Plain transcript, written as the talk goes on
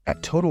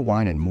At Total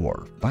Wine &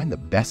 More, find the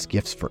best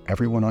gifts for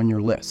everyone on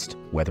your list,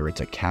 whether it's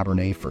a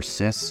Cabernet for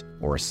Sis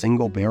or a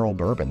single barrel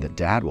bourbon that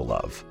Dad will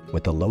love.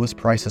 With the lowest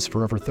prices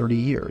for over 30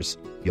 years,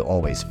 you'll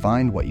always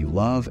find what you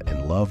love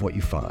and love what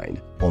you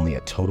find. Only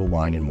at Total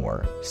Wine &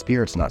 More.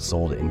 Spirits not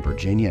sold in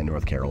Virginia and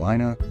North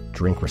Carolina.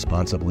 Drink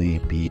responsibly.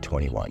 Be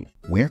 21.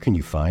 Where can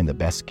you find the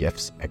best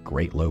gifts at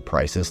great low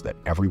prices that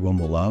everyone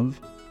will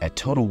love? At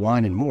Total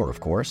Wine & More,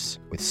 of course.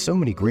 With so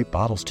many great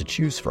bottles to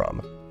choose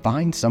from,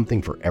 find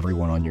something for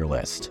everyone on your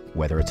list,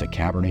 whether it's a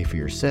Cabernet for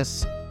your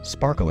sis,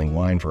 sparkling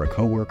wine for a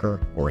coworker,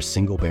 or a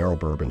single barrel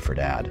bourbon for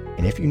Dad.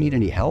 And if you need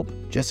any help,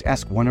 just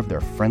ask one of their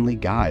friendly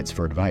guides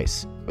for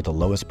advice. With the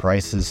lowest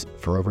prices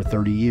for over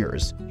 30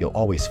 years, you'll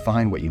always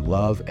find what you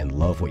love and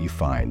love what you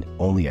find.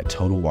 Only at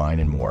Total Wine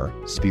 & More.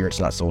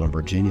 Spirits not sold in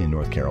Virginia and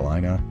North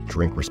Carolina.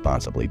 Drink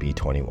responsibly. Be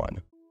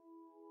 21.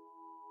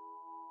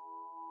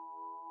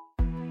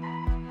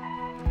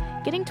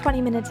 Getting 20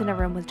 minutes in a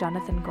room with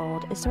Jonathan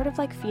Gold is sort of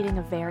like feeding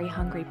a very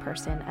hungry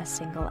person a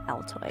single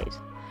Altoid,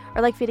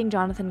 or like feeding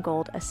Jonathan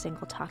Gold a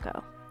single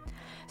taco.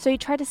 So you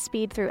try to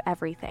speed through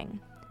everything.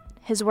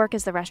 His work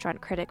as the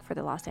restaurant critic for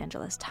the Los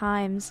Angeles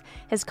Times,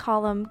 his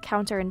column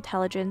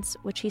Counterintelligence,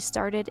 which he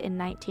started in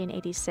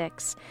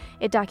 1986,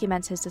 it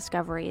documents his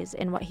discoveries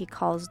in what he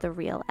calls the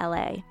real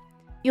LA.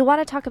 You'll want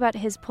to talk about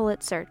his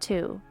Pulitzer,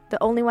 too,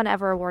 the only one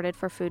ever awarded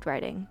for food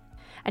writing.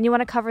 And you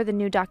want to cover the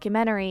new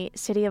documentary,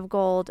 City of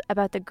Gold,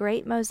 about the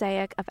great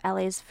mosaic of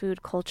LA's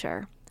food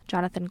culture.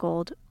 Jonathan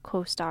Gold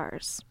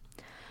co-stars.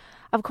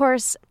 Of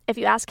course, if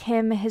you ask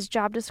him, his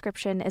job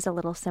description is a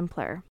little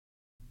simpler.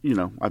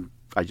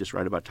 I just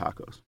write about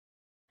tacos.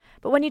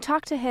 But when you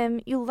talk to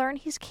him, you learn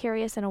he's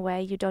curious in a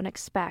way you don't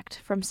expect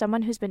from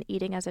someone who's been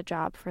eating as a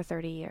job for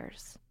 30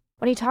 years.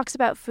 When he talks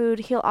about food,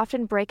 he'll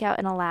often break out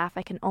in a laugh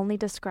I can only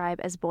describe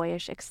as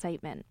boyish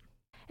excitement.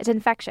 It's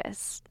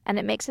infectious, and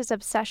it makes his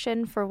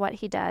obsession for what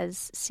he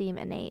does seem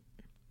innate.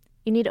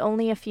 You need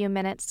only a few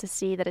minutes to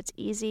see that it's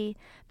easy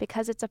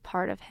because it's a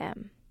part of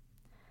him.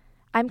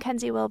 I'm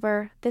Kenzie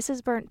Wilbur, this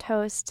is Burnt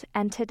Toast,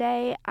 and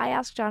today I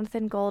ask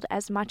Jonathan Gold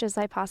as much as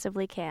I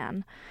possibly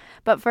can.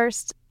 But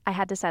first, I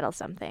had to settle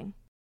something.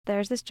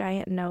 There's this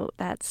giant note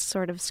that's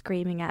sort of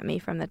screaming at me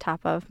from the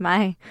top of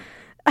my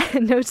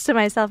notes to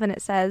myself, and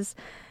it says,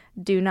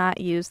 "Do not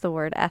use the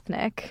word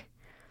ethnic."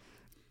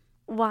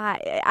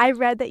 Why? I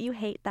read that you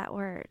hate that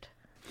word.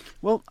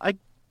 Well, I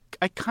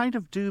kind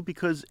of do,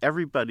 because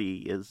everybody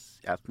is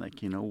ethnic.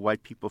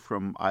 White people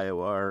from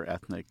Iowa are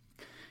ethnic.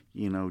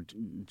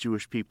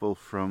 Jewish people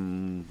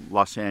from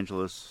Los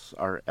Angeles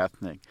are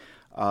ethnic.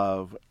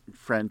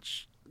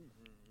 French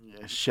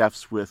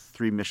chefs with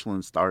 3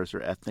 Michelin stars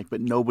are ethnic, but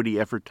nobody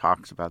ever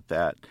talks about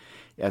that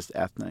as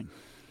ethnic.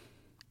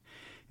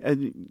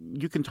 And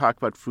you can talk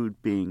about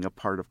food being a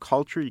part of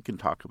culture. You can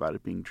talk about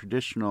it being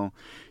traditional.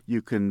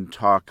 You can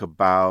talk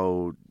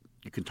about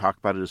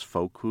it as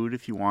folk food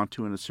if you want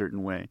to in a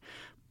certain way.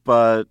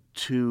 But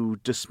to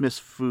dismiss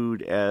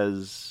food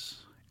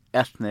as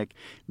ethnic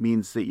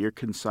means that you're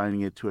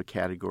consigning it to a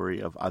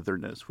category of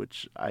otherness,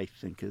 which I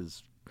think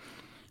is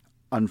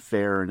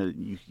unfair.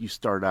 And you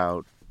start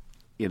out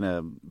in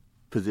a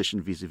position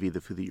vis-a-vis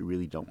the food that you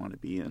really don't want to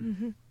be in.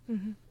 Mm-hmm,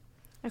 mm-hmm.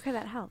 Okay,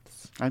 that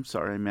helps. I'm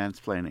sorry, I'm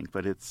mansplaining,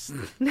 but it's...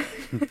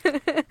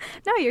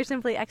 No, you're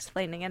simply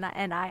explaining, and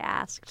I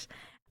asked.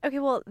 Okay,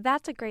 well,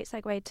 that's a great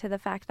segue to the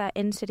fact that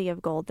in City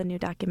of Gold, the new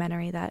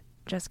documentary that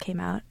just came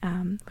out,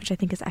 which I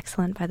think is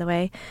excellent, by the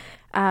way,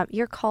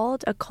 you're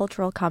called a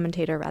cultural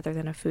commentator rather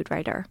than a food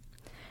writer.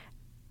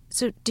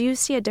 So do you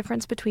see a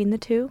difference between the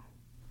two?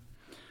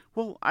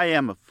 Well, I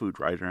am a food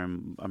writer.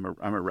 I'm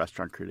a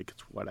restaurant critic.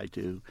 It's what I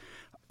do.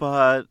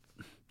 But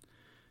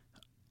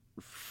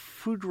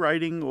food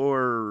writing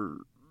or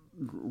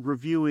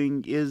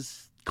reviewing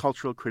is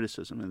cultural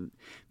criticism in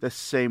the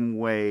same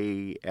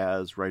way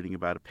as writing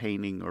about a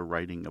painting or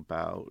writing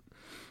about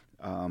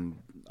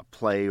a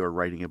play or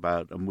writing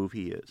about a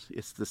movie is.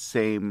 It's the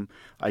same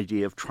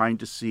idea of trying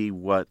to see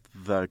what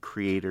the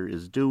creator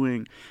is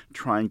doing,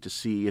 trying to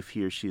see if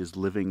he or she is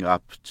living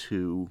up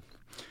to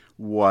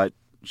what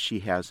she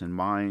has in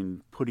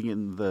mind, putting it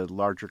in the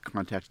larger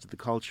context of the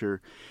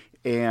culture,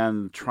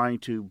 and trying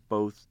to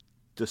both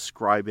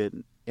describe it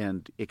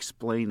and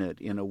explain it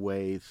in a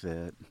way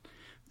that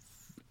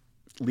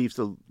leaves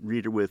the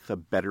reader with a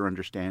better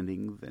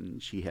understanding than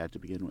she had to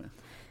begin with.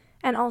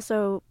 And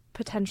also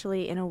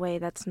potentially in a way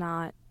that's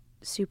not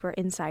super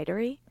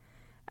insidery,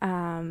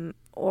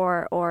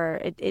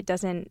 or it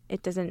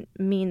doesn't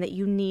mean that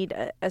you need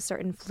a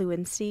certain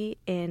fluency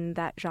in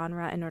that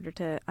genre in order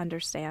to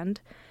understand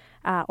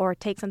or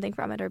take something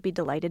from it or be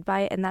delighted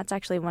by it. And that's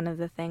actually one of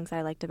the things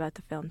I liked about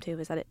the film too,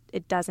 is that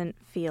it doesn't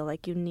feel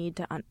like you need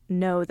to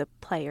know the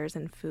players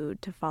in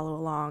food to follow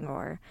along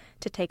or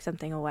to take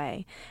something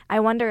away.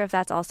 I wonder if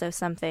that's also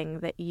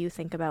something that you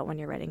think about when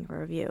you're writing a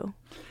review.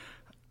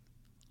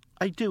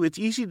 I do. It's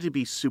easy to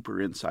be super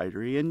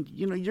insidery, and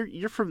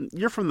you're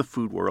from the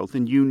food world,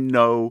 and you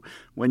know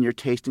when you're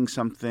tasting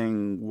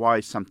something why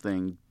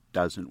something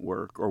doesn't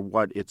work, or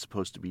what it's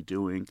supposed to be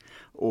doing,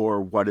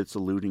 or what it's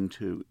alluding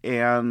to.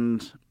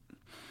 And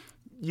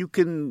you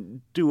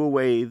can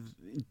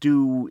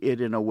do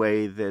it in a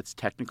way that's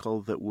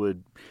technical, that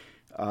would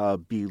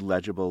be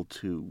legible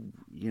to,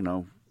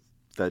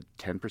 the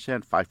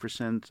 10%,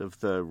 5% of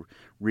the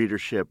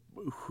readership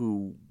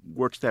who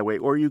works that way,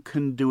 or you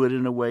can do it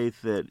in a way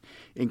that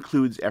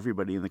includes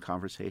everybody in the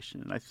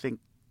conversation. And I think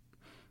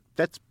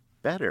that's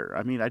better.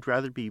 I mean, I'd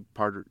rather be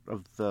part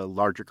of the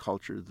larger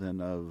culture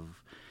than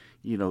of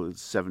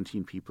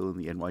 17 people in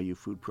the NYU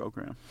food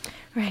program.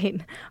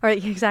 Right. Or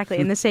exactly.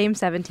 And the same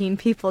 17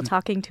 people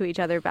talking to each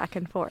other back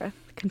and forth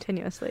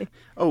continuously.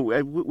 Oh,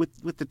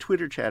 with the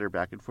Twitter chatter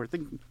back and forth,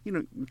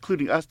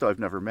 including us, though I've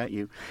never met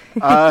you.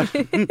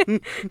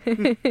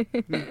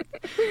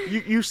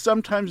 You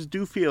sometimes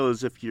do feel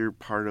as if you're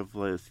part of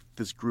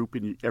this group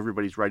and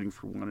everybody's writing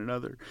for one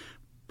another.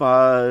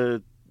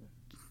 But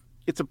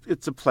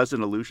it's a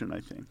pleasant illusion,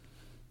 I think.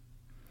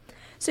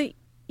 So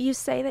you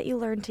say that you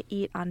learned to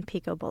eat on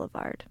Pico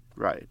Boulevard.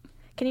 Right.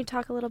 Can you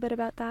talk a little bit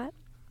about that?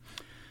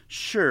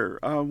 Sure.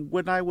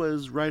 When I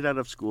was right out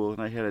of school and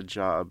I had a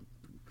job,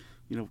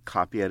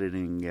 copy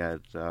editing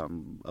at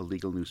a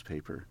legal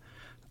newspaper,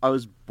 I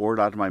was bored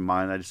out of my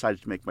mind. I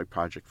decided to make my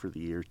project for the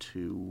year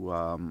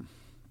to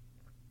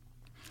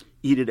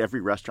eat at every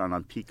restaurant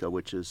on Pico,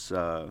 which is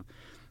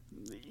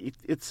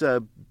it's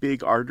a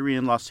big artery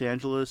in Los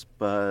Angeles,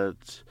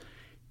 but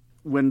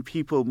when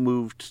people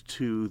moved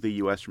to the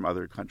U.S. from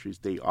other countries,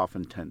 they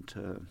often tend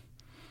to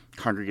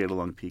congregate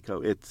along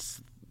Pico.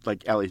 It's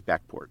like LA's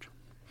backport.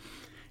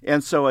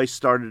 And so I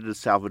started a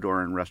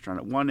Salvadoran restaurant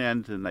at one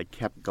end, and I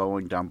kept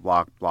going down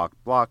block,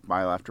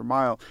 mile after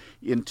mile,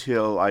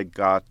 until I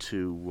got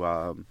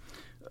to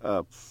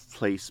a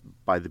place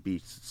by the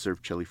beach that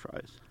served chili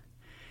fries.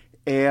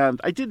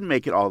 And I didn't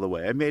make it all the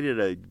way. I made it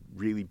a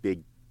really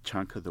big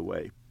chunk of the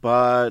way.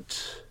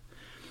 But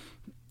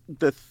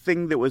the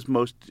thing that was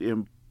most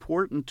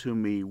important to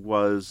me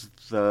was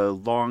the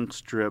long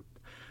strip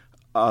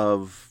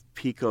of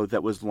Pico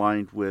that was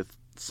lined with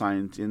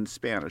signs in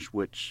Spanish,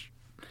 which,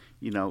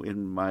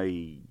 in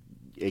my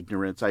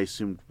ignorance, I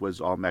assumed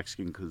was all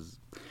Mexican because,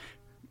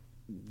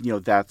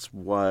 that's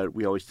what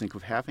we always think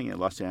of having in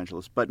Los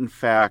Angeles. But in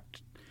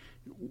fact,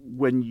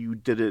 when you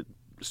did it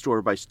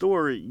store by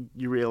store,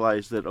 you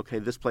realize that, okay,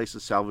 this place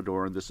is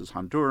Salvadoran, this is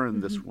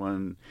Honduran,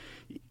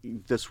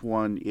 this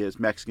one is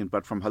Mexican,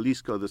 but from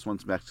Jalisco, this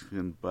one's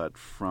Mexican, but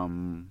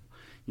from,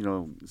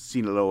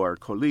 Sinaloa or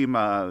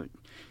Colima.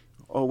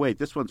 Oh, wait,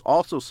 this one's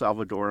also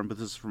Salvadoran, but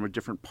this is from a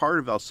different part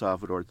of El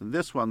Salvador than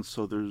this one,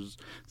 so the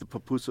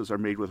pupusas are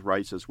made with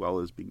rice as well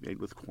as being made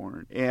with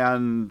corn.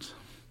 And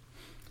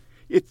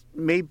it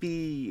may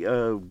be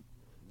a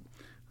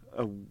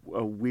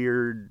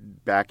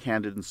weird,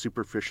 backhanded, and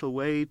superficial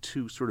way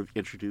to sort of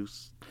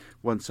introduce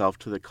oneself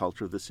to the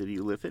culture of the city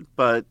you live in.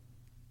 But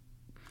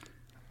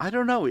I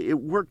don't know.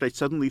 It worked. I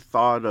suddenly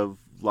thought of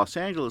Los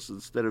Angeles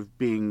instead of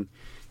being,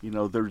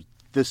 there's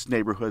this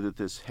neighborhood that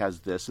has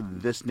this,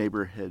 and this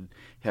neighborhood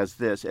has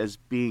this, as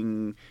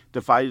being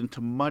divided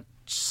into much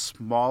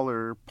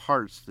smaller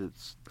parts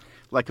that's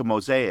like a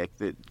mosaic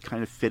that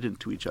kind of fit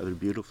into each other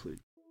beautifully.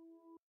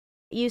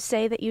 You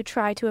say that you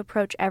try to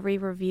approach every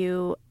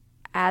review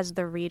as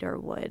the reader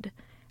would.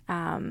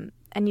 And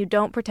you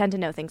don't pretend to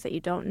know things that you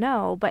don't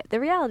know, but the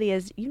reality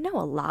is you know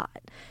a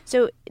lot.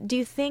 So do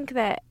you think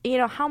that,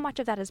 how much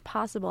of that is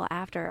possible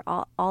after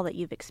all that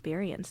you've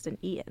experienced and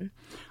eaten?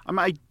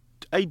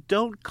 I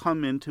don't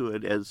come into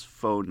it as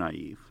faux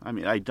naive. I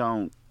mean, I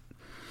don't.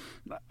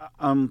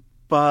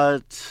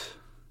 But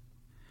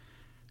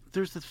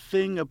there's the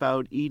thing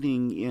about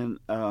eating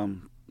a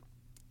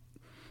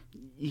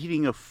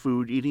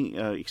food,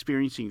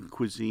 experiencing a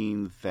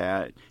cuisine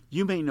that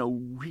you may know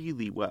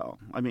really well.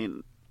 I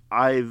mean,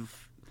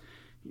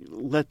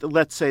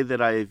 let's say that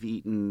I have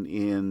eaten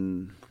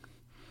in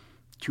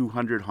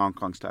 200 Hong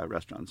Kong style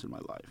restaurants in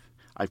my life.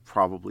 I've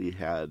probably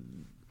had,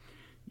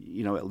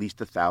 at least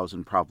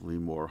 1,000, probably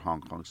more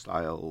Hong Kong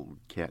style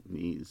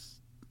Cantonese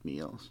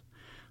meals.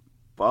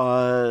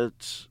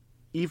 But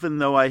even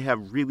though I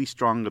have really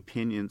strong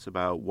opinions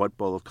about what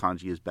bowl of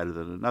congee is better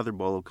than another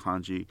bowl of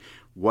congee,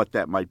 what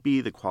that might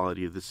be, the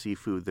quality of the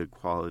seafood, the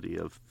quality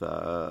of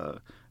the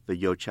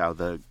youtiao,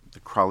 the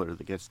cruller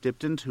that gets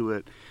dipped into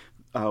it,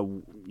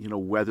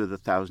 whether the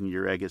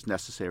 1,000-year egg is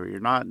necessary or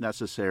not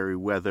necessary,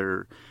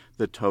 whether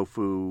the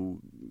tofu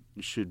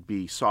should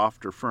be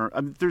soft or firm.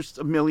 I mean, there's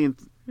a million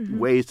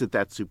ways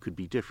that soup could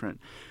be different.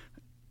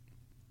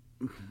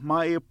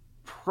 My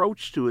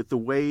approach to it, the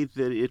way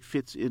that it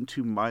fits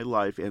into my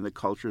life and the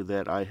culture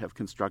that I have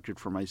constructed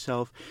for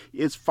myself,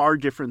 is far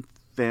different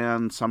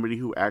than somebody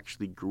who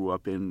actually grew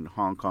up in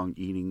Hong Kong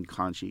eating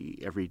congee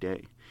every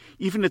day.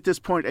 Even at this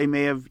point, I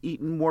may have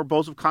eaten more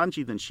bowls of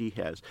congee than she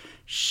has.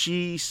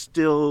 She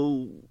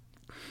still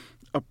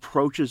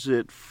approaches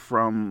it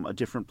from a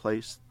different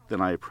place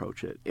than I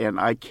approach it. And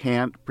I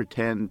can't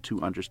pretend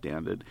to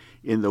understand it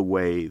in the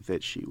way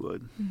that she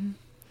would. Mm-hmm.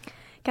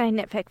 Can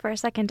I nitpick for a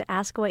second to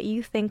ask what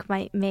you think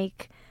might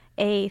make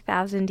a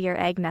 1,000-year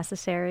egg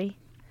necessary?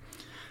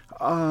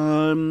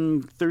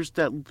 There's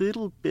that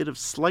little bit of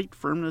slight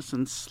firmness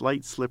and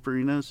slight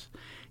slipperiness.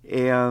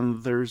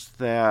 and there's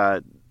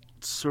that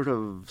sort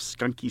of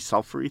skunky,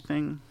 sulfury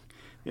thing.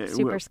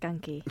 Super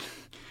skunky.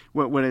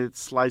 When it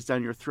slides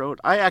down your throat.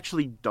 I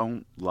actually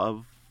don't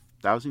love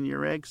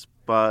 1,000-year eggs,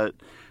 but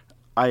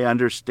I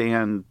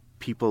understand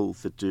people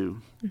that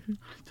do. Mm-hmm.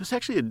 There's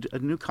actually a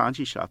new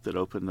congee shop that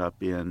opened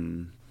up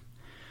in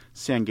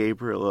San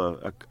Gabriel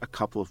a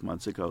couple of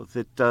months ago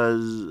that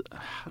does,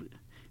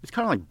 it's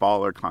kind of like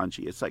baller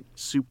congee. It's like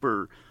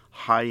super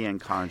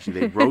high-end congee.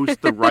 They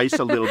roast the rice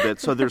a little bit,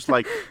 so there's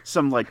like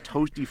some like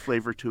toasty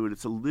flavor to it.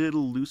 It's a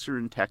little looser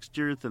in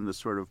texture than the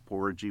sort of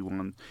porridgey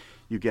one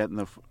you get in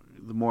the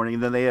morning.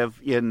 And then they have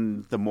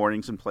in the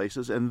mornings in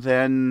places, and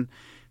then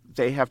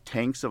they have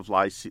tanks of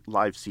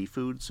live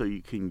seafood, so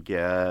you can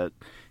get,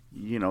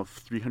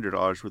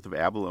 $300 worth of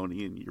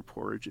abalone in your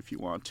porridge if you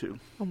want to.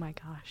 Oh my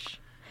gosh.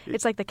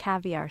 It's like the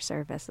caviar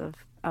service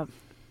of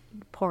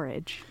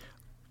porridge.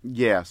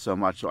 Yeah, so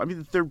much so. I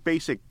mean, their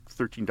basic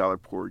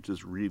 $13 porridge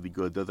is really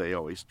good, though they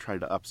always try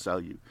to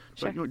upsell you.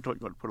 Sure. Don't you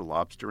want to put a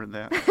lobster in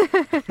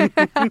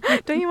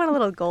that? Don't you want a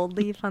little gold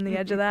leaf on the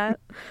edge of that?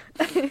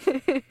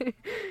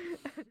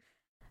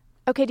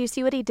 Okay, do you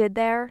see what he did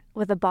there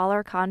with the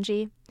baller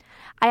congee?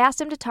 I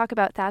asked him to talk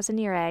about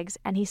 1,000-year eggs,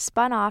 and he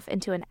spun off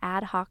into an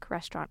ad hoc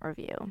restaurant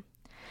review.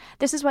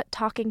 This is what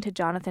talking to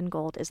Jonathan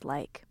Gold is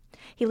like.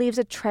 He leaves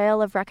a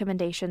trail of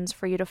recommendations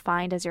for you to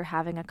find as you're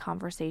having a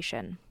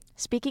conversation.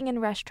 Speaking in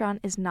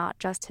restaurant is not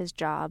just his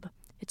job,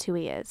 it's who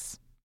he is.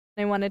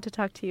 I wanted to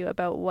talk to you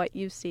about what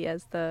you see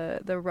as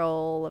the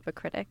role of a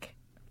critic.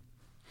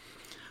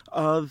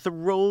 The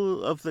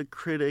role of the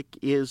critic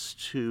is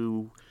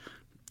to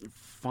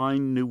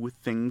find new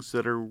things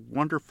that are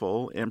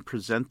wonderful and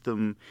present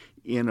them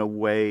in a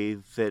way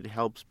that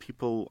helps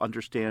people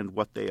understand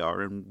what they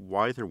are and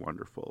why they're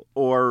wonderful.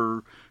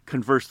 Or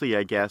conversely,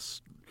 I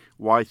guess,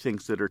 why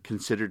things that are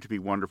considered to be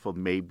wonderful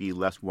may be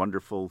less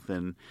wonderful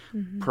than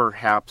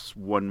perhaps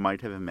one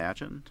might have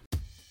imagined.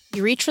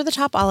 You reach for the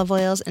top olive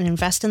oils and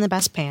invest in the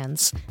best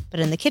pans.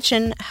 But in the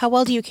kitchen, how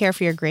well do you care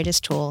for your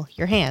greatest tool,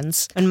 your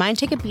hands? When mine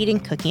take a beating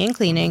cooking and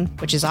cleaning,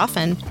 which is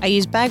often, I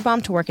use Bag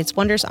Balm to work its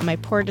wonders on my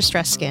poor,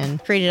 distressed skin.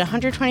 Created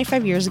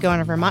 125 years ago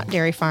on a Vermont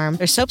dairy farm,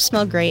 their soaps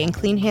smell great and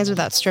clean hands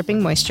without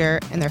stripping moisture,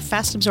 and their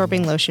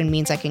fast-absorbing lotion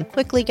means I can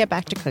quickly get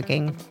back to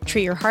cooking.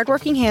 Treat your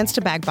hardworking hands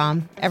to Bag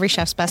Balm, every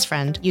chef's best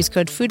friend. Use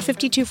code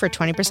FOOD52 for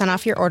 20%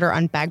 off your order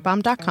on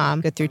bagbalm.com,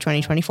 good through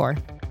 2024.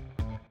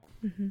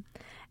 Mm-hmm.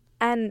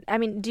 And, I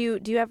mean, do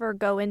you ever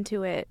go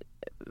into it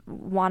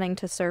wanting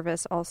to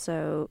service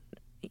also,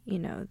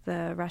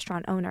 the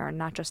restaurant owner and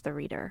not just the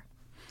reader?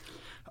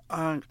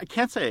 I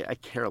can't say I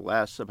care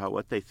less about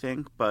what they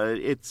think, but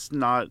it's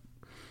not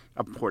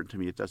important to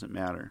me. It doesn't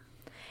matter.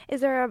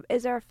 Is there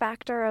a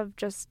factor of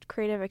just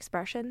creative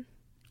expression?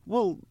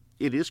 Well,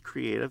 it is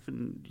creative,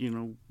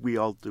 and, we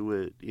all do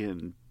it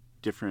in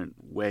different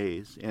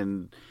ways.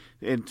 And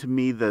to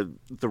me, the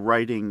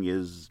writing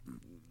is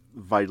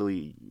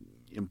vitally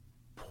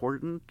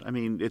important. I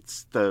mean,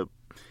 it's the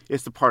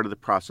part of the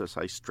process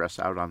I stress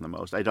out on the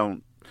most. I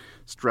don't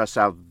stress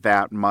out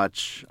that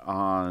much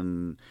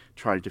on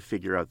trying to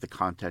figure out the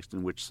context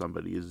in which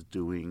somebody is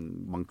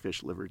doing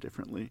monkfish liver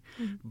differently,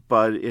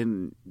 but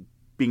in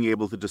being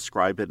able to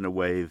describe it in a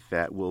way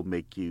that will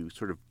make you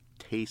sort of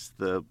taste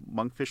the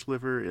monkfish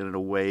liver in a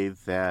way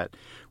that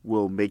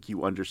will make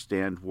you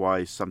understand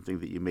why something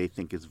that you may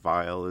think is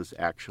vile is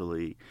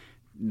actually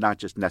not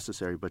just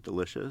necessary but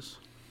delicious.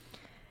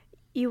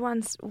 You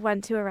once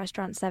went to a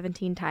restaurant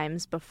 17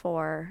 times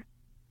before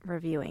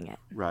reviewing it.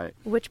 Right.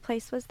 Which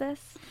place was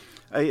this?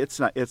 It's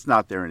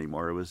not there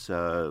anymore. It was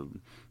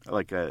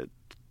like a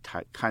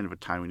kind of a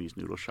Taiwanese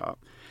noodle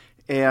shop.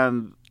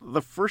 And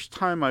the first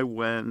time I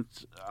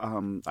went,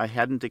 I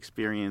hadn't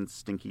experienced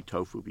stinky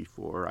tofu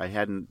before. I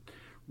hadn't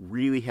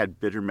really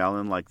had bitter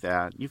melon like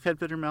that. You've had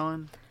bitter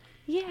melon?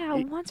 Yeah,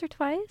 once or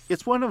twice.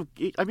 It's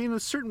in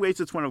certain ways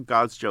it's one of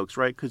God's jokes,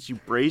 right? Because you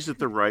braise it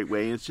the right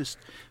way. It's just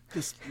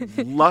this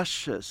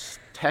luscious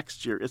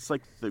texture. It's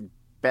like the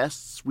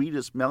best,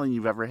 sweetest melon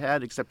you've ever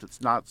had, except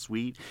it's not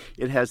sweet.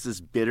 It has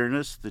this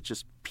bitterness that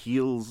just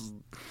peels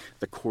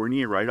the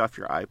cornea right off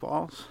your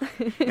eyeballs.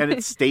 And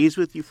it stays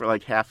with you for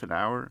like half an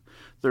hour.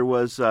 There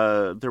was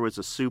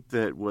a soup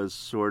that was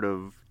sort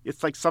of,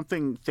 it's like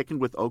something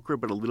thickened with okra,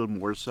 but a little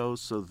more so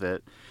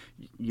that,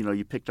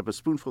 you picked up a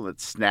spoonful and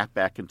it snapped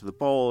back into the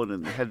bowl,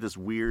 and it had this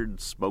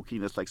weird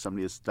smokiness like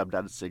somebody has stubbed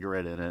out a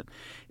cigarette in it.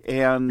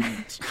 And,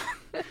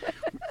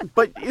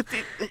 but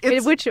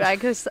it's... Which I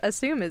could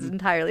assume is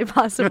entirely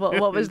possible.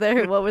 What was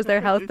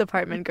their health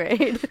department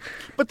grade?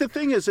 But the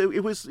thing is,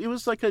 it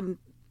was like a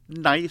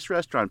nice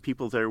restaurant.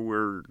 People there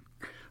were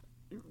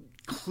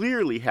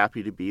clearly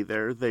happy to be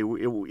there.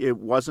 It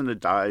wasn't a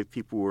dive.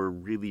 People were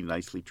really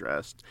nicely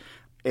dressed.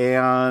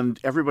 And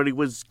everybody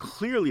was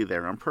clearly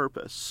there on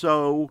purpose.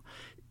 So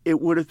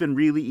it would have been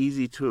really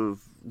easy to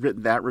have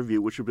written that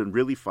review, which would have been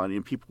really funny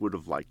and people would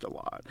have liked a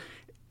lot.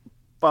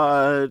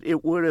 But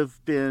it would have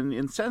been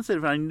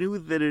insensitive. I knew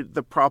that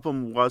the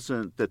problem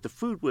wasn't that the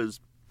food was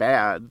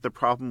bad. The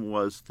problem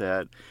was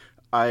that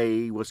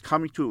I was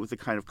coming to it with a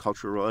kind of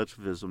cultural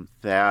relativism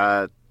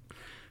that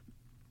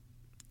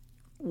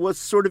was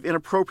sort of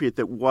inappropriate,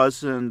 that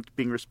wasn't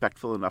being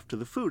respectful enough to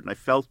the food. And I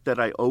felt that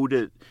I owed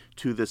it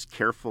to this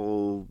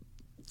careful,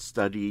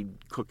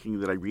 studied cooking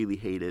that I really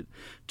hated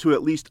to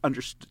at least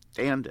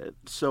understand it.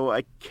 So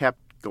I kept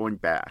going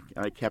back,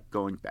 and I kept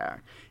going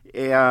back.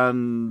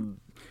 And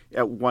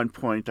at one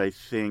point, I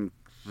think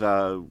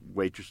the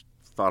waitress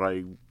thought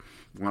I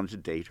wanted to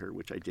date her,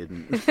 which I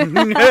didn't.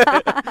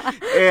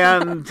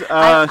 And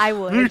I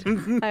would.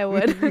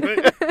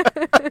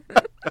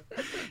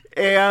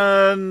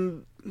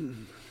 And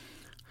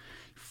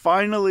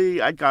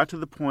finally, I got to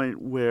the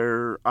point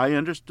where I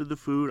understood the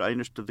food, I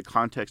understood the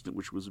context in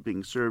which it was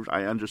being served,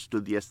 I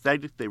understood the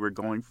aesthetic they were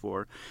going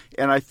for,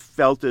 and I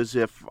felt as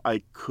if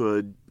I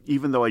could,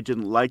 even though I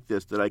didn't like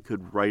this, that I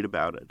could write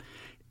about it.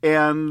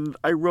 And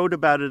I wrote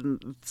about it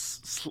in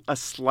a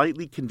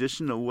slightly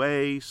conditional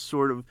way,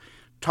 sort of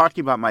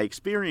talking about my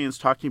experience,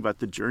 talking about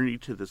the journey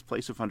to this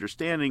place of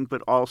understanding,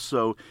 but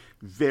also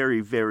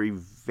very, very,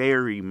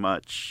 very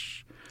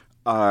much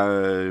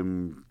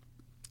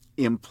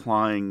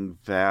implying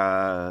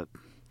that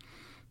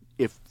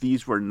if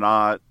these were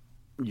not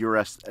your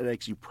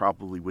aesthetics, you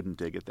probably wouldn't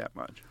dig it that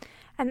much.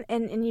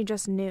 And you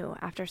just knew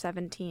after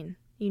 17.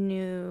 You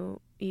knew,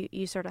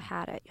 you sort of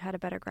had it. You had a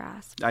better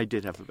grasp. I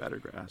did have a better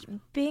grasp.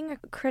 Being a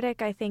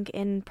critic, I think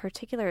in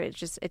particular,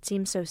 it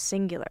seems so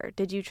singular.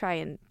 Did you try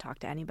and talk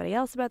to anybody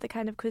else about the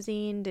kind of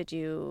cuisine? Did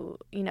you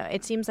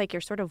it seems like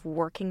you're sort of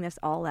working this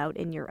all out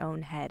in your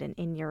own head and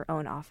in your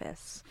own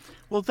office.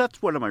 Well,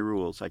 that's one of my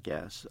rules, I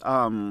guess.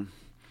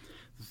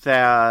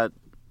 That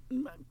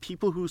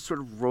people who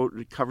sort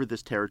of covered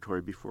this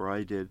territory before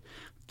I did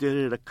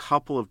it a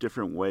couple of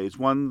different ways.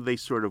 One, they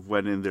sort of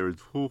went in there and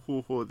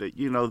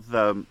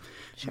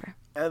Sure.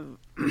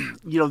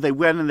 They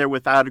went in there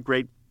without a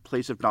great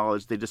place of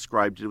knowledge. They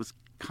described it. It was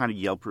kind of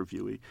Yelp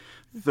reviewy.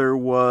 There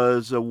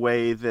was a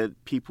way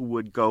that people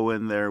would go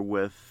in there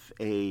with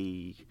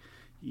a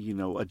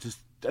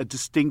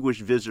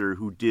distinguished visitor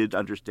who did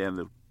understand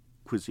the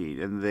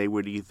cuisine, and they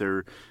would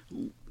either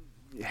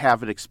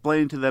have it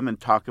explained to them and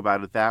talk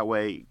about it that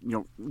way,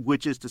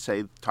 which is to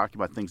say,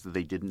 talking about things that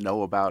they didn't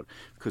know about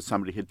because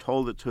somebody had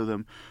told it to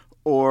them,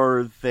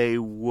 or they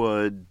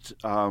would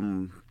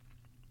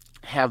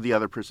have the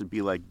other person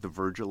be like the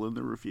Virgil in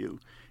the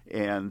review,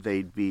 and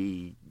they'd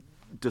be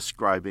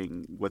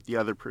describing what the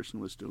other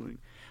person was doing,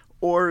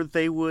 or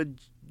they would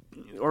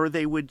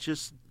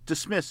just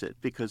dismiss it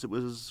because it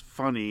was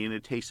funny and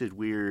it tasted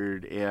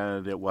weird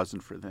and it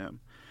wasn't for them.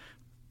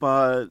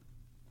 But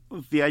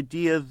the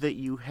idea that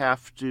you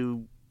have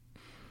to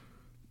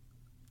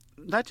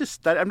not just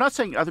study, I'm not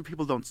saying other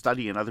people don't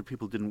study and other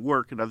people didn't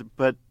work,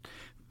 but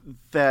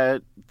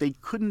that they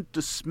couldn't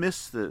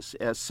dismiss this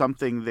as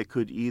something that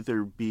could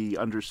either be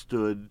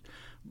understood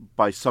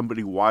by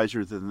somebody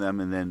wiser than them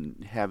and then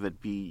have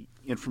it be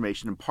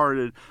information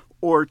imparted,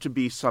 or to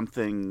be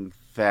something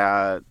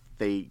that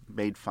they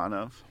made fun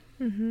of.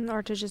 Mm-hmm.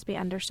 Or to just be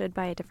understood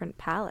by a different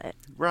palate.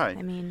 Right.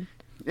 I mean,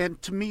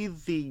 and to me,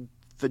 the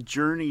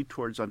journey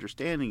towards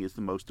understanding is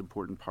the most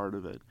important part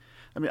of it.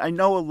 I mean, I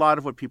know a lot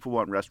of what people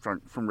want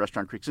from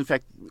restaurant critics. In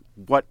fact,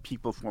 what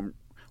people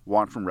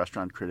want from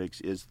restaurant critics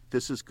is,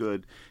 this is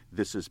good,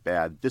 this is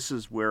bad, this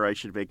is where I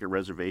should make a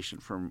reservation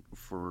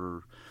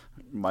for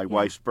my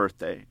wife's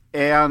birthday.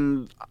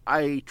 And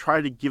I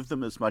try to give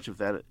them as much of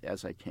that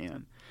as I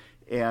can.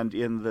 And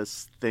in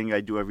this thing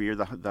I do every year,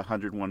 the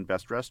 101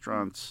 Best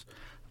Restaurants,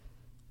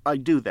 I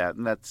do that,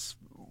 and that's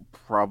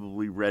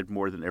probably read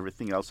more than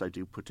everything else I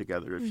do put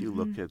together if you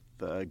look at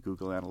the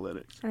Google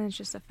Analytics. And it's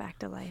just a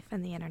fact of life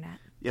and the internet.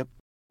 Yep.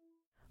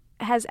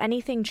 Has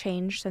anything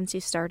changed since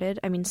you started?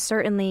 I mean,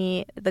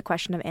 certainly the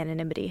question of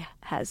anonymity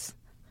has,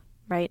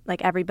 right?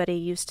 Like, everybody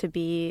used to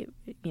be,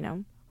 we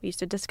used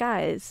to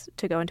disguise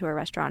to go into a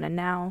restaurant, and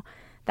now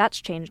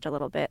that's changed a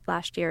little bit.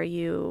 Last year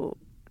you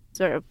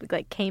sort of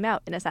came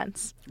out in a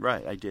sense.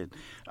 Right, I did.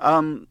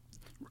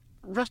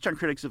 Restaurant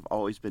critics have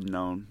always been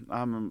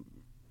known.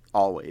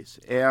 Always,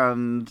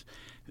 and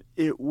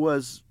it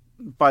was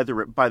by the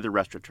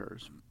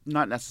restaurateurs,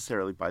 not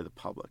necessarily by the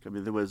public. I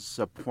mean, there was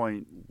a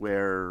point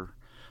where,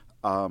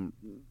 on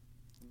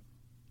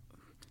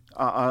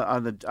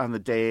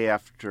the day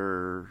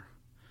after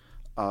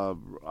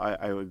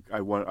I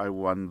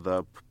won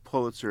the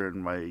Pulitzer,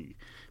 and my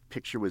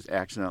picture was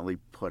accidentally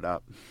put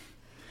up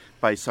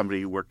by somebody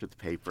who worked at the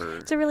paper.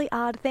 It's a really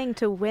odd thing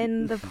to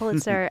win the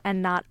Pulitzer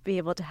and not be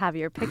able to have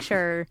your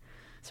picture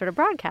sort of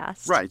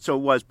broadcast. Right, so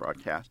it was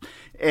broadcast.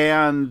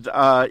 And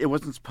it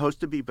wasn't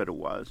supposed to be, but it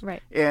was.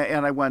 Right.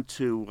 And I went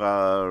to,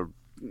 a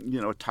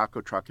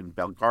taco truck in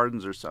Bell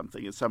Gardens or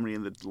something, and somebody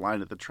in the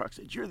line at the truck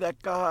said, you're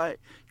that guy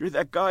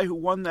who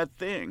won that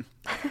thing.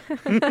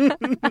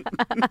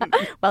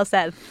 Well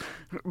said.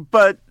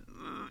 But,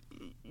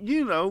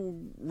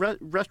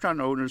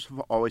 restaurant owners have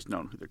always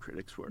known who their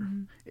critics were.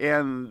 Mm-hmm.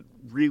 And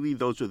really,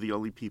 those are the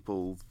only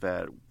people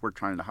that we're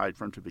trying to hide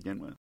from to begin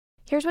with.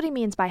 Here's what he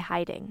means by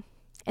hiding.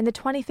 In the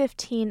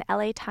 2015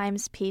 LA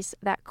Times piece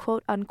that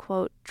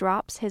quote-unquote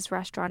drops his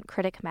restaurant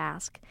critic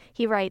mask,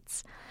 he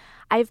writes,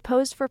 I've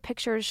posed for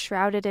pictures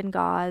shrouded in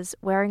gauze,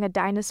 wearing a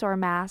dinosaur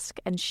mask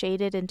and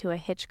shaded into a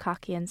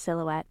Hitchcockian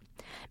silhouette.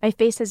 My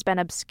face has been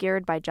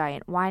obscured by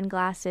giant wine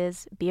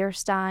glasses, beer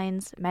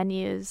steins,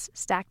 menus,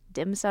 stacked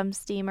dim sum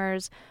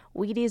steamers,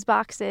 Wheaties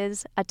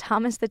boxes, a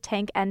Thomas the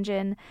Tank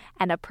engine,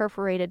 and a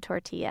perforated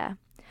tortilla.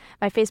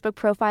 My Facebook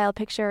profile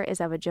picture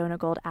is of a Jonah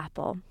Gold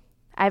apple.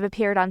 I've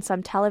appeared on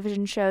some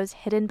television shows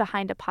hidden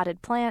behind a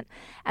potted plant,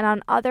 and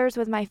on others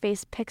with my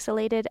face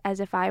pixelated as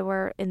if I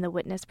were in the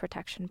witness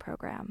protection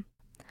program.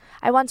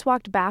 I once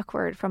walked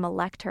backward from a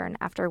lectern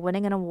after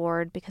winning an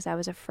award because I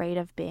was afraid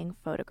of being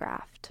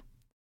photographed.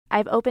 I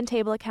have open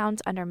table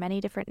accounts under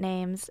many different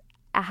names,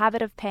 a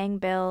habit of paying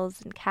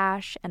bills in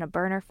cash, and a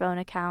burner phone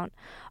account,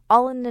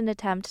 all in an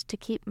attempt to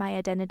keep my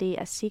identity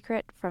a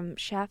secret from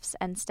chefs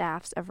and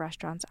staffs of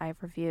restaurants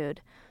I've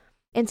reviewed.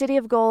 In City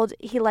of Gold,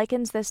 he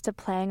likens this to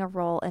playing a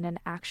role in an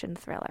action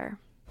thriller.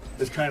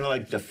 It's kind of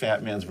like the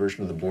fat man's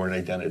version of the Bourne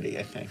Identity,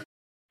 I think.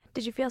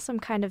 Did you feel some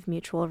kind of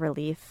mutual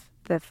relief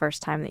the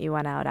first time that you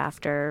went out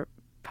after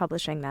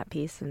publishing that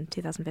piece in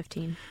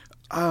 2015?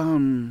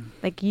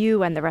 Like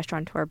you and the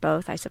restaurateur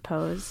both, I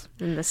suppose,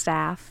 and the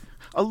staff.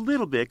 A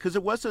little bit, because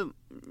it wasn't,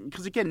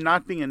 because again,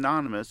 not being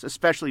anonymous,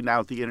 especially now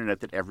with the internet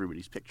that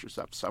everybody's picture's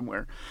up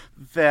somewhere,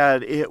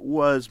 that it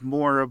was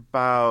more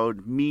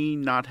about me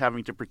not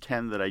having to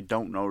pretend that I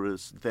don't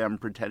notice them,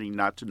 pretending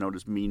not to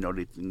notice me,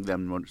 noticing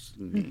them,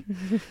 noticing me.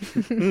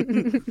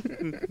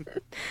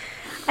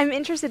 I'm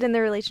interested in the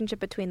relationship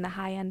between the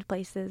high-end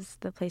places,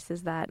 the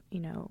places that,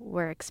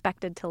 we're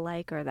expected to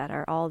like or that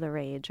are all the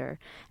rage,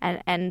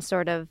 and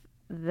sort of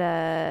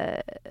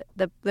the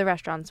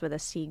restaurants with a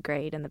C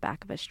grade in the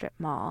back of a strip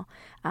mall.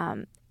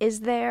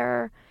 Is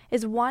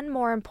one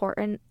more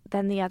important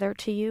than the other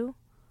to you?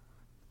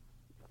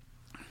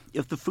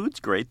 If the food's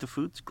great, the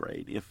food's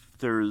great. If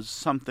there's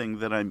something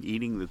that I'm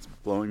eating that's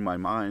blowing my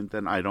mind,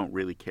 then I don't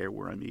really care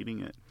where I'm eating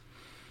it.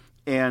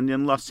 And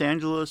in Los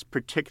Angeles,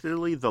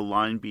 particularly, the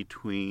line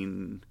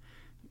between,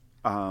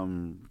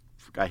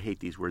 I hate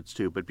these words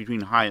too, but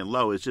between high and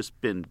low has just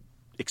been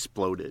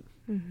exploded.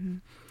 Mm-hmm.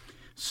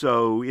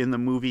 So in the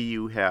movie,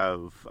 you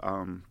have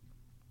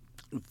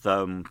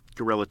the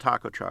Guerrilla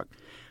Taco Truck,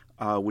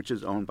 which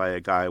is owned by a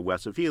guy,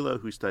 Wes Avila,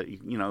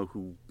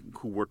 who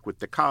worked with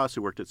DeCas,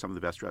 who worked at some of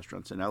the best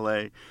restaurants in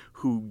LA,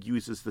 who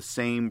uses the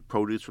same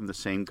produce from the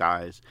same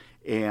guys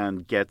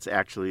and gets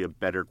actually a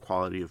better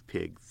quality of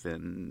pig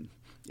than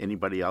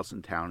anybody else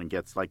in town, and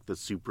gets like the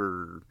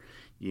super,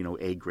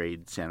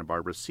 A-grade Santa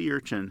Barbara sea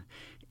urchin.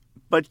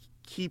 But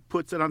he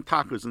puts it on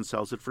tacos and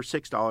sells it for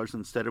 $6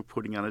 instead of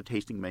putting on a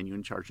tasting menu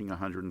and charging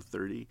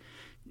 $130.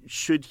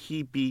 Should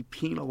he be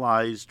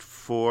penalized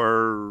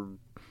for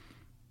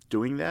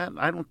doing that?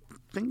 I don't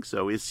think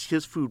so. Is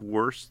his food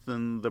worse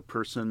than the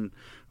person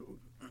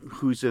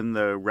who's in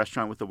the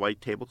restaurant with the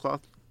white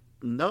tablecloth?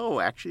 No,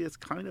 actually, it's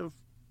kind of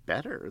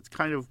better. It's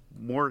kind of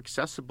more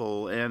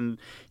accessible, and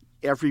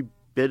every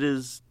bit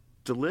is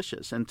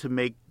delicious. And to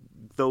make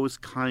those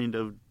kind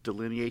of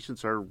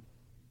delineations are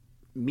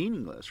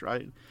meaningless,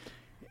 right?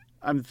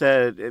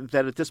 That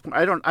at this point,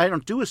 I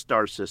don't do a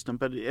star system,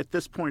 but at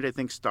this point, I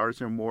think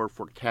stars are more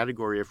for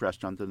category of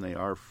restaurant than they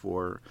are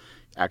for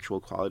actual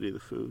quality of the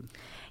food.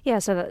 Yeah,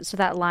 so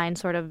that line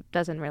sort of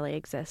doesn't really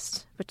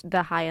exist, but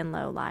the high and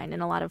low line.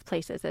 In a lot of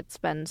places, it's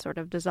been sort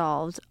of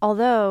dissolved.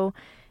 Although,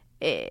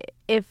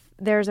 if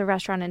there's a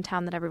restaurant in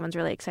town that everyone's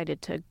really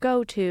excited to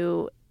go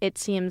to, it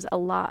seems a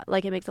lot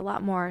like it makes a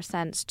lot more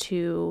sense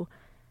to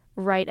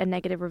write a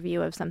negative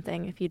review of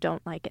something if you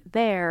don't like it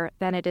there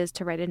than it is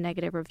to write a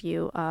negative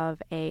review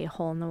of a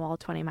hole in the wall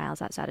 20 miles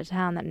outside of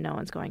town that no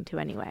one's going to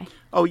anyway.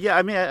 Oh yeah,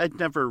 I mean, I'd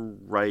never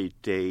write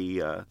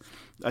a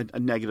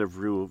negative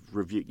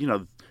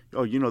review.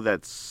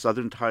 That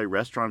Southern Thai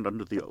restaurant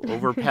under the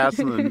overpass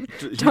and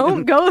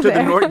don't go there.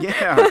 The north.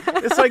 Yeah,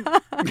 it's like.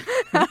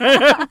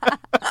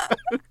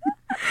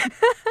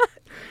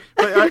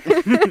 But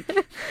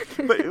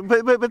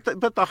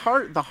the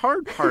hard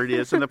part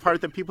is, and the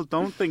part that people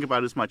don't think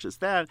about as much as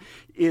that,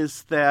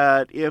 is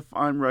that if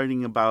I'm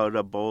writing about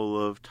a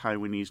bowl of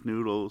Taiwanese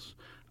noodles,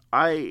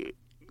 I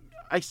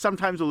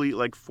sometimes will eat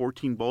like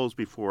 14 bowls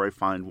before I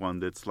find one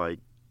that's like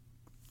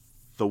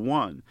the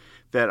one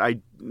that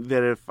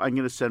if I'm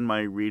going to send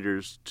my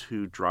readers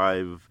to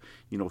drive,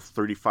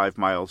 35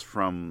 miles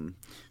from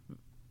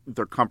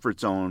their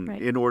comfort zone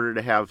right. in order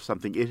to have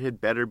something, it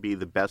had better be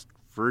the best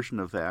version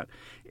of that.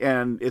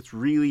 And it's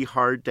really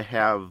hard to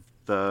have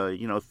the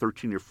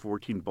 13 or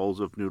 14 bowls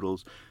of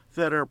noodles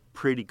that are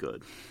pretty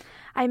good.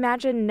 I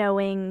imagine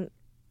knowing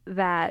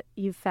that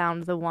you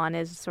found the one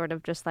is sort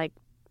of just like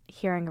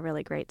hearing a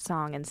really great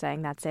song and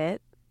saying that's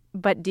it.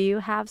 But do you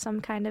have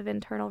some kind of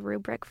internal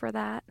rubric for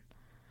that?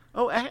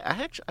 Oh,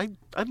 I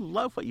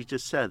love what you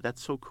just said.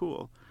 That's so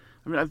cool.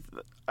 I mean,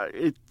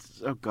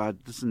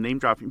 this is name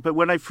dropping. But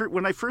when I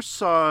first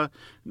saw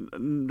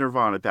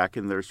Nirvana back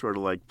in their sort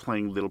of like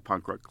playing Little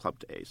Punk Rock Club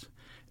days,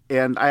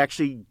 and I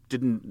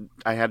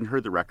hadn't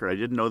heard the record. I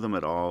didn't know them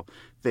at all.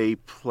 They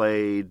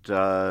played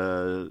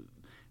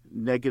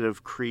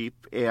Negative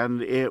Creep,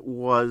 and it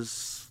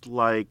was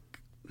like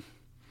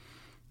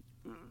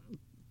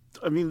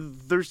I mean,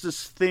 there's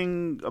this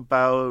thing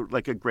about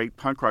like a great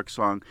punk rock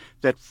song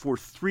that for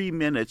 3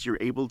 minutes you're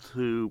able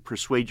to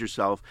persuade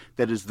yourself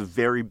that is the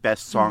very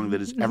best song that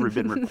has ever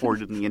been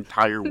recorded in the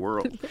entire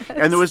world. Yes.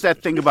 And there was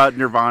that thing about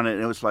Nirvana,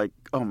 and it was like,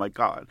 oh my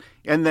God.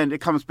 And then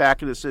it comes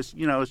back and it says,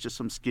 it's just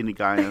some skinny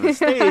guy on the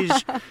stage,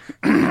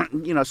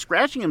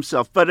 scratching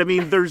himself. But I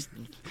mean,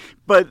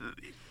 but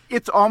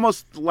it's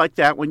almost like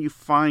that when you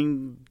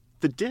find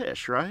the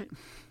dish, right?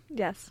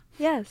 Yes.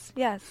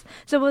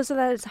 So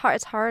that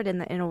it's hard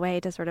in a way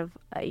to sort of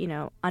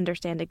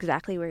understand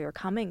exactly where you're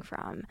coming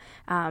from.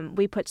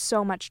 We put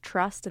so much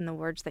trust in the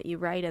words that you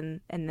write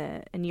in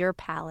your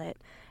palette,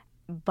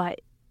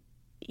 but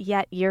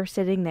yet you're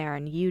sitting there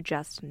and you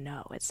just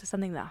know. It's just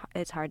something that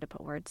it's hard to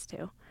put words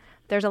to.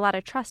 There's a lot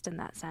of trust in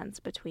that sense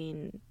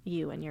between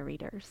you and your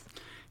readers.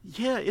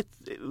 Yeah,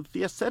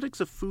 the aesthetics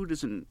of food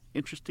is an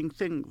interesting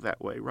thing that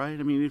way, right?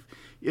 I mean,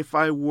 if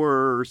I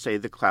were, say,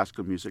 the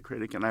classical music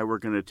critic, and I were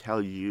going to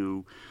tell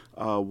you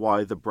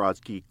why the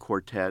Brodsky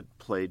Quartet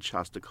played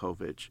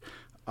Shostakovich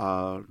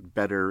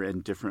better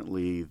and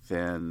differently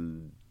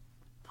than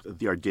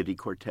the Arditi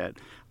Quartet,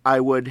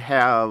 I would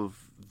have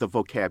the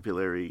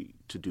vocabulary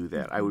to do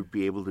that. Mm-hmm. I would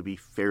be able to be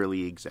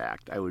fairly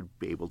exact. I would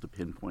be able to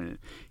pinpoint it.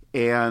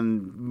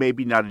 And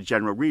maybe not a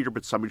general reader,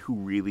 but somebody who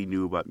really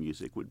knew about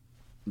music would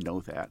know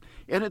that.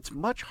 And it's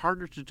much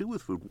harder to do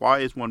with food. Why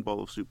is one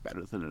bowl of soup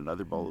better than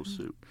another bowl of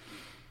soup?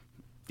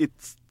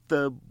 It's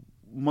the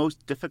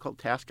most difficult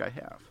task I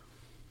have.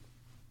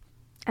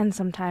 And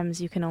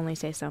sometimes you can only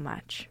say so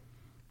much.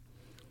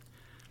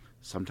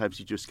 Sometimes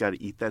you just got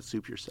to eat that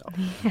soup yourself.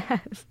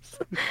 Yes.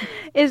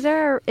 Is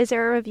there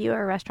a review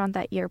or a restaurant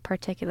that you're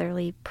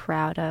particularly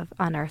proud of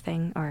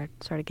unearthing or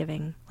sort of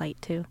giving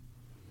light to?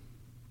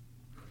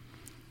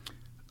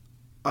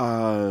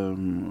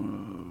 I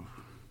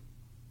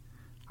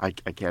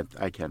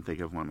can't think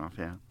of one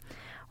offhand.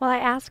 Well, I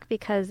ask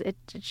because it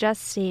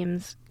just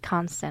seems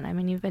constant. I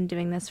mean, you've been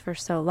doing this for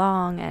so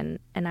long, and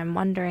I'm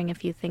wondering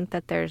if you think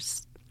that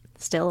there's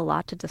still a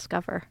lot to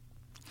discover.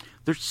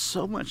 There's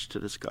so much to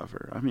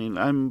discover. I mean,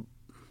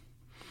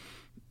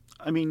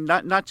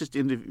 not just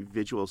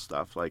individual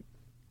stuff. Like,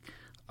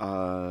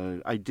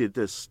 I did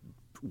this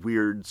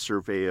weird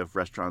survey of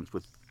restaurants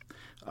with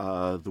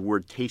the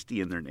word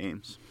tasty in their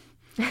names.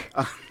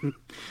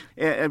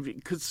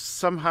 Because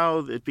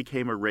somehow it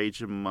became a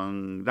rage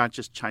among not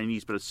just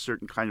Chinese, but a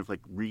certain kind of like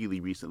really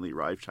recently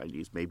arrived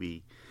Chinese.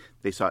 Maybe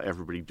they saw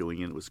everybody doing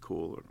it and it was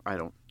cool.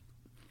 Or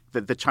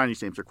the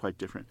Chinese names are quite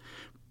different.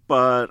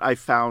 But I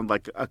found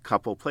like a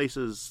couple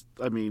places,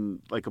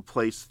 like a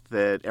place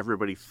that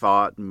everybody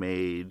thought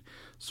made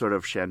sort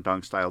of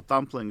Shandong style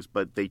dumplings,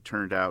 but they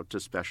turned out to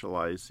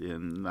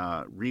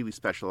really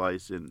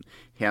specialize in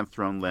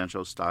hand-thrown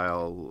Lanzhou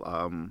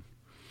style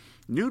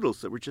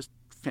noodles that were just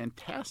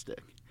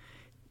fantastic.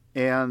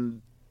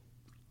 And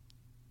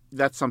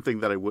that's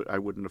something that I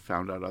wouldn't have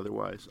found out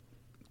otherwise.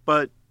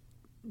 But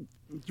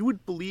you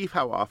would believe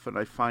how often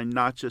I find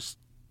not just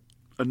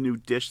a new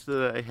dish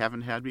that I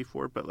haven't had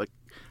before, but like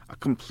a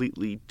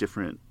completely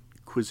different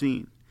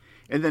cuisine.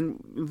 And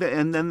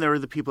then there are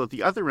the people at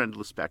the other end of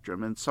the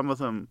spectrum, and some of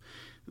them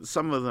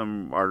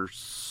are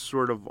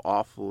sort of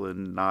awful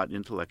and not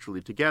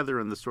intellectually together,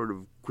 and the sort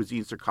of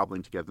cuisines they're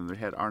cobbling together in their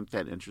head aren't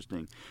that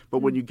interesting. But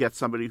when you get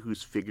somebody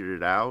who's figured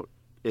it out,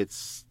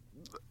 it's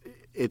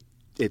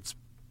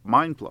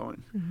mind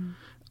blowing.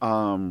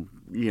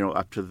 Mm-hmm.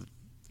 Up to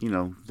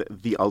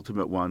the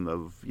ultimate one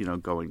of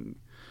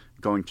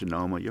going to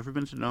Noma. You ever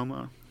been to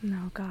Noma?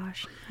 No,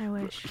 gosh, I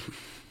wish.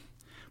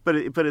 But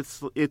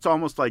it's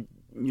almost like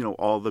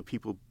all the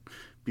people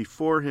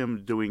before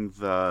him doing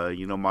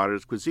the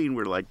modernist cuisine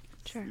were like,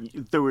 sure.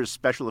 There was a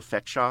special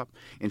effects shop,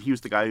 and he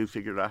was the guy who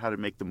figured out how to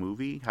make the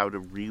movie, how to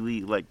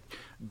really like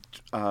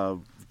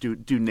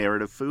do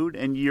narrative food.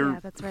 And yeah,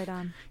 that's right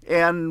on.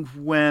 And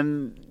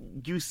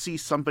when you see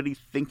somebody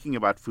thinking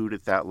about food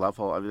at that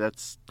level, I mean,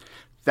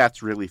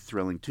 that's really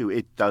thrilling too.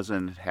 It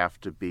doesn't have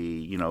to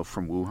be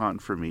from Wuhan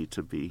for me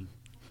to be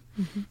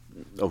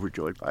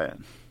overjoyed by it.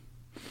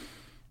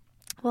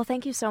 Well,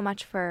 thank you so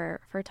much for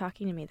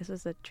talking to me. This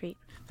was a treat.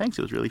 Thanks.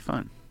 It was really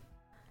fun.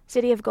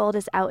 City of Gold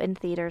is out in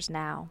theaters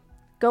now.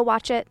 Go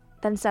watch it,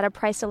 then set a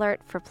price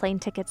alert for plane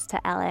tickets to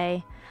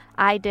LA.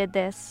 I did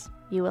this.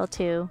 You will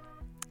too.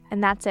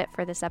 And that's it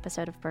for this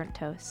episode of Burnt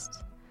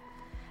Toast.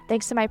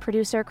 Thanks to my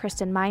producer,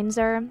 Kristen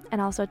Meinzer,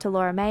 and also to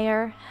Laura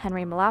Mayer,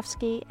 Henry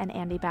Malofsky, and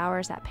Andy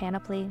Bowers at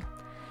Panoply.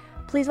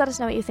 Please let us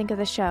know what you think of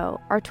the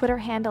show. Our Twitter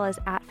handle is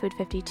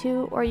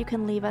 @Food52, or you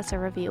can leave us a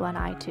review on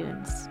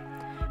iTunes.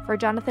 For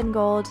Jonathan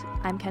Gold,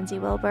 I'm Kenzie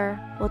Wilbur.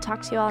 We'll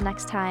talk to you all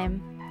next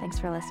time. Thanks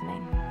for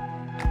listening.